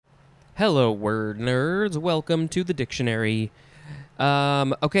Hello, word nerds. Welcome to the dictionary.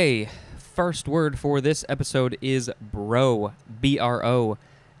 Okay, first word for this episode is bro. B-R-O.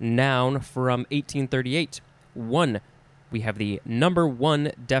 Noun from 1838. One. We have the number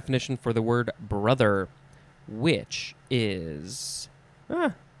one definition for the word brother, which is.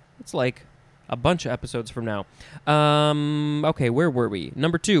 It's like a bunch of episodes from now. Okay, where were we?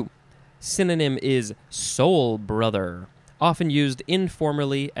 Number two. Synonym is soul brother, often used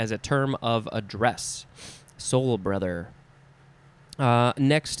informally as a term of address. Soul brother.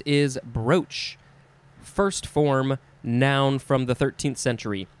 Next is brooch. First form noun from the 13th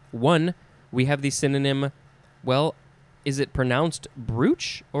century. One, we have the synonym, well, is it pronounced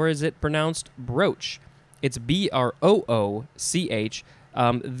brooch or is it pronounced brooch? It's B-R-O-O-C-H.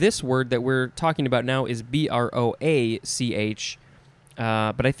 This word that we're talking about now is B-R-O-A-C-H.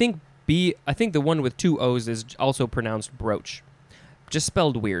 But I think the one with two O's is also pronounced brooch. Just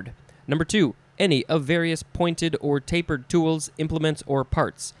spelled weird. Number two, any of various pointed or tapered tools, implements, or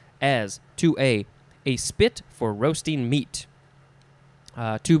parts, as 2A, a spit for roasting meat.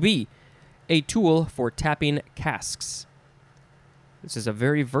 2B, a tool for tapping casks. This is a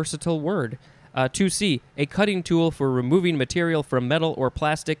very versatile word. 2C, a cutting tool for removing material from metal or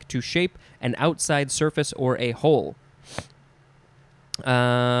plastic to shape an outside surface or a hole.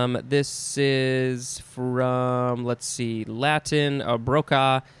 This is from, Latin,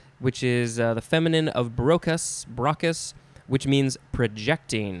 broca, which is the feminine of brocus, which means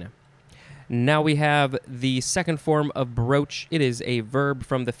projecting. Now we have the second form of brooch. It is a verb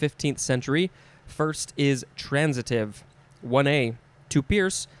from the 15th century. First is transitive. 1A, to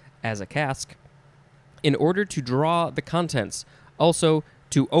pierce, as a cask, in order to draw the contents. Also,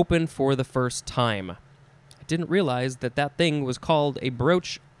 to open for the first time. Didn't realize that thing was called a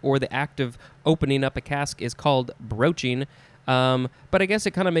brooch, or the act of opening up a cask is called broaching. But I guess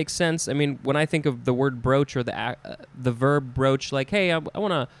it kind of makes sense. I mean, when I think of the word broach or the verb broach, like, hey, I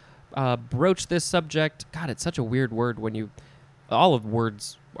want to broach this subject. God, it's such a weird word all of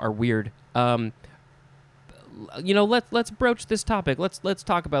words are weird. Let's broach this topic. Let's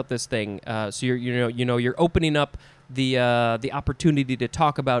talk about this thing. So you're opening up the opportunity to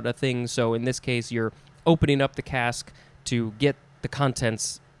talk about a thing. So in this case, you're opening up the cask to get the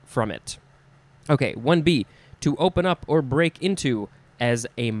contents from it. Okay, 1B, to open up or break into, as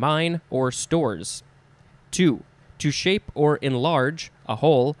a mine or stores. 2, to shape or enlarge a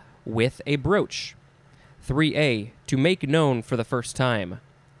hole with a brooch. 3A, to make known for the first time.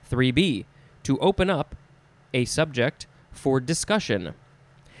 3B, to open up a subject for discussion.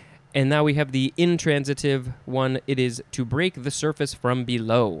 And now we have the intransitive one. It is to break the surface from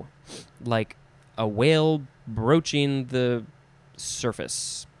below, like a whale broaching the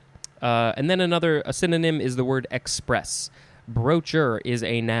surface. And then a synonym is the word express. Broacher is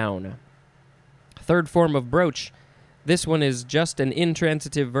a noun. Third form of brooch. This one is just an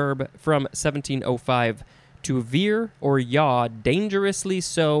intransitive verb from 1705. To veer or yaw dangerously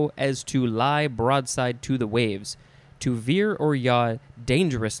so as to lie broadside to the waves. To veer or yaw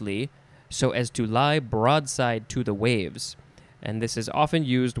dangerously so as to lie broadside to the waves. And this is often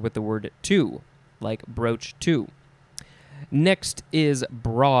used with the word to, like broach to. Next is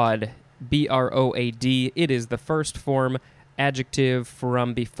broad, B-R-O-A-D. It is the first form adjective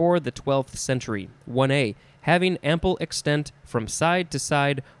from before the 12th century. 1A, having ample extent from side to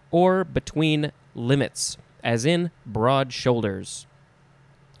side or between limits, as in broad shoulders.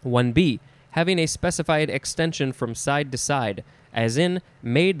 1B, having a specified extension from side to side, as in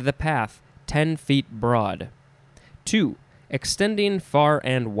made the path 10 feet broad. 2, extending far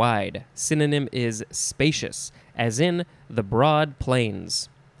and wide. Synonym is spacious, as in the broad plains.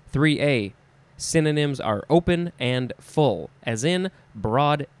 3A, synonyms are open and full, as in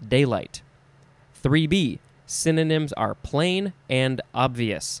broad daylight. 3B, synonyms are plain and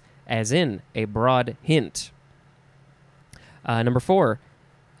obvious, as in a broad hint. Number 4,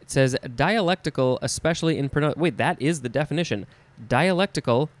 it says dialectical, especially in Wait, that is the definition.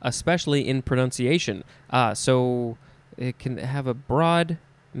 Dialectical, especially in pronunciation. So it can have a broad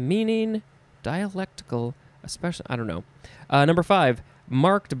meaning. Dialectical, especially, I don't know. Number 5,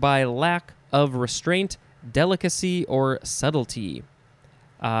 marked by lack of restraint, delicacy, or subtlety.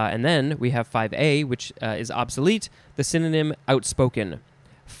 And then we have 5A, which is obsolete. The synonym outspoken.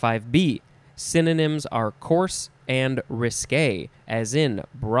 5B, synonyms are coarse and risque, as in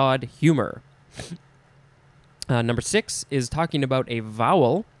broad humor. Number 6 is talking about a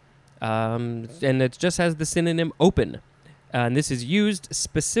vowel, and it just has the synonym open. And this is used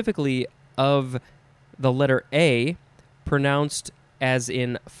specifically of the letter A, pronounced as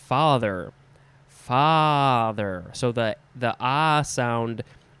in father. Father. So the ah sound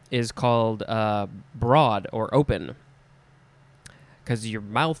is called broad or open, because your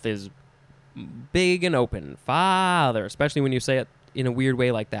mouth is big and open. Father, especially when you say it in a weird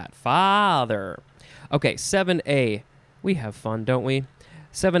way like that. Father. Okay, 7A. We have fun, don't we?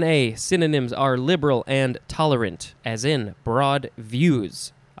 7A, synonyms are liberal and tolerant, as in broad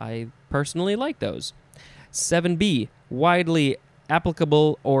views. I personally like those. 7B, widely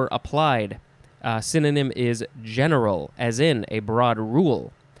applicable or applied. Synonym is general, as in a broad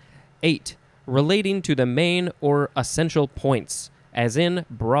rule. 8, relating to the main or essential points, as in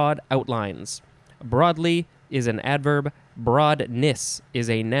broad outlines. Broadly is an adverb. Broadness is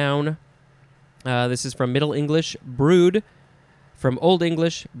a noun. This is from Middle English, brood. From Old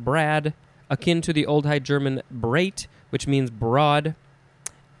English, brad, akin to the Old High German breit, which means broad.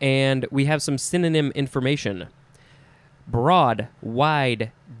 And we have some synonym information. Broad,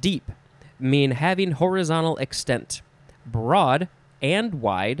 wide, deep mean having horizontal extent. Broad and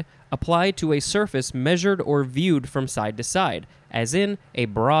wide apply to a surface measured or viewed from side to side, as in a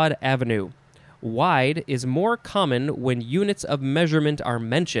broad avenue. Wide is more common when units of measurement are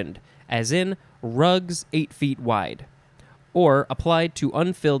mentioned, as in rugs 8 feet wide, or applied to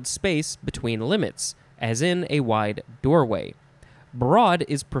unfilled space between limits, as in a wide doorway. Broad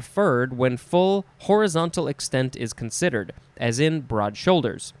is preferred when full horizontal extent is considered, as in broad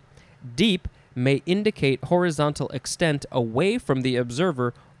shoulders. Deep may indicate horizontal extent away from the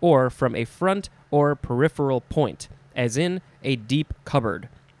observer or from a front or peripheral point, as in a deep cupboard,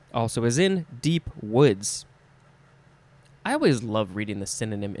 also as in deep woods. I always love reading the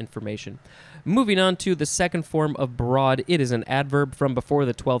synonym information. Moving on to the second form of broad, it is an adverb from before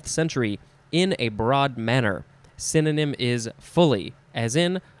the 12th century, in a broad manner. Synonym is fully, as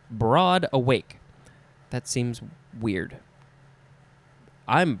in broad awake. That seems weird.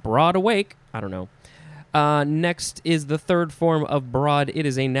 I'm broad awake. I don't know. Next is the third form of broad. It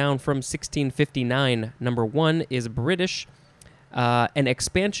is a noun from 1659. Number 1 is British, an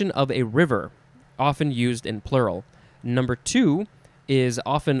expansion of a river, often used in plural. Number 2 is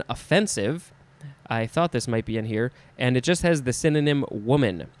often offensive. I thought this might be in here, and it just has the synonym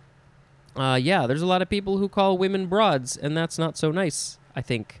woman. Yeah, there's a lot of people who call women broads, and that's not so nice, I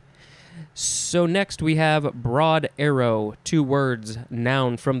think. So next we have broad arrow, 2 words,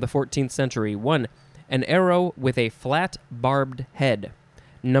 noun from the 14th century. 1, an arrow with a flat, barbed head.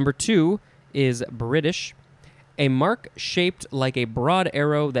 Number 2 is British, a mark shaped like a broad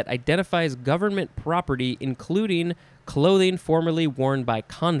arrow that identifies government property, including clothing formerly worn by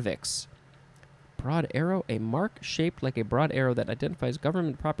convicts. Broad arrow, a mark shaped like a broad arrow that identifies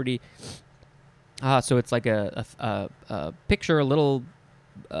government property. So it's like a picture, a little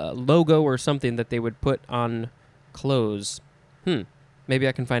logo or something that they would put on clothes. Maybe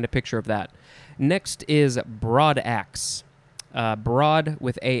I can find a picture of that. Next is broad axe. Broad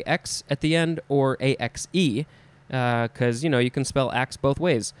with AX at the end or AXE, because, you can spell axe both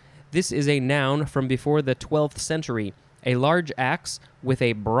ways. This is a noun from before the 12th century, a large axe with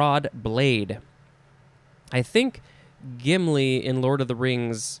a broad blade. I think Gimli in Lord of the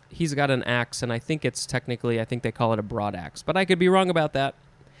Rings, he's got an axe, and I think they call it a broad axe, but I could be wrong about that.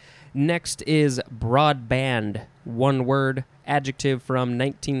 Next is broadband, 1 word, adjective from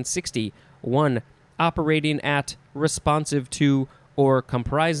 1960. 1, operating at, responsive to, or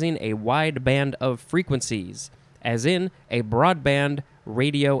comprising a wide band of frequencies, as in a broadband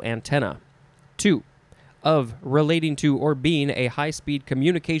radio antenna. 2, of, relating to, or being a high-speed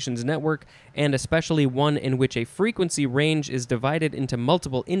communications network, and especially one in which a frequency range is divided into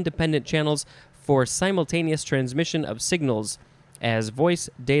multiple independent channels for simultaneous transmission of signals, as voice,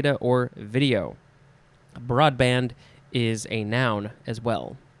 data, or video. Broadband is a noun as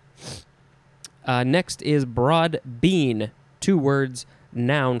well. Next is broad bean, 2 words,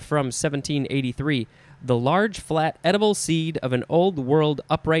 noun from 1783. The large, flat, edible seed of an old world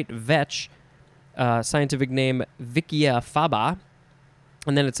upright vetch, scientific name Vicia faba.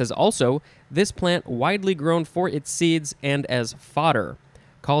 And then it says also, this plant widely grown for its seeds and as fodder,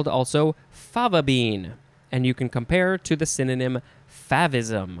 called also fava bean. And you can compare to the synonym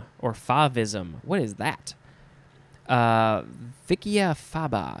favism or favism. What is that? Vicia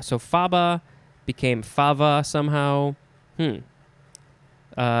faba. So faba became fava somehow. The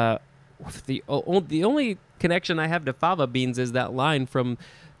only connection I have to fava beans is that line from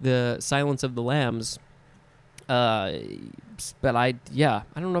the Silence of the Lambs. But I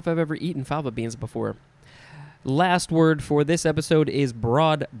don't know if I've ever eaten fava beans before. Last word for this episode is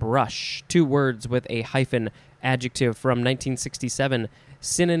broad brush, 2 words with a hyphen, adjective from 1967.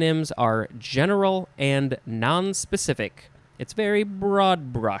 Synonyms are general and non-specific. It's very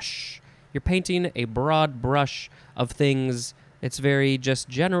broad brush. You're painting a broad brush of things It's very just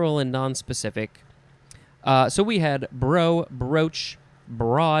general and non-specific. So we had bro, broach,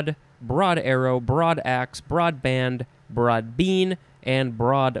 broad, broad arrow, broad axe, broadband, broad bean, and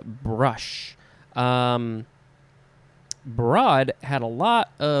broad brush. Broad had a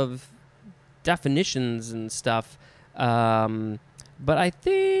lot of definitions and stuff, but I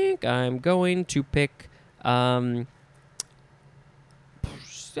think I'm going to pick... does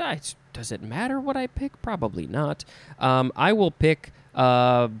it matter what I pick? Probably not. I will pick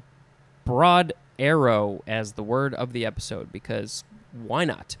broad arrow as the word of the episode, because why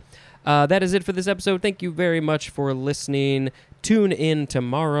not? That is it for this episode. Thank you very much for listening. Tune in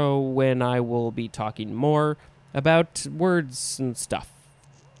tomorrow when I will be talking more about words and stuff.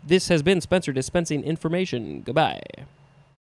 This has been Spencer dispensing information. Goodbye.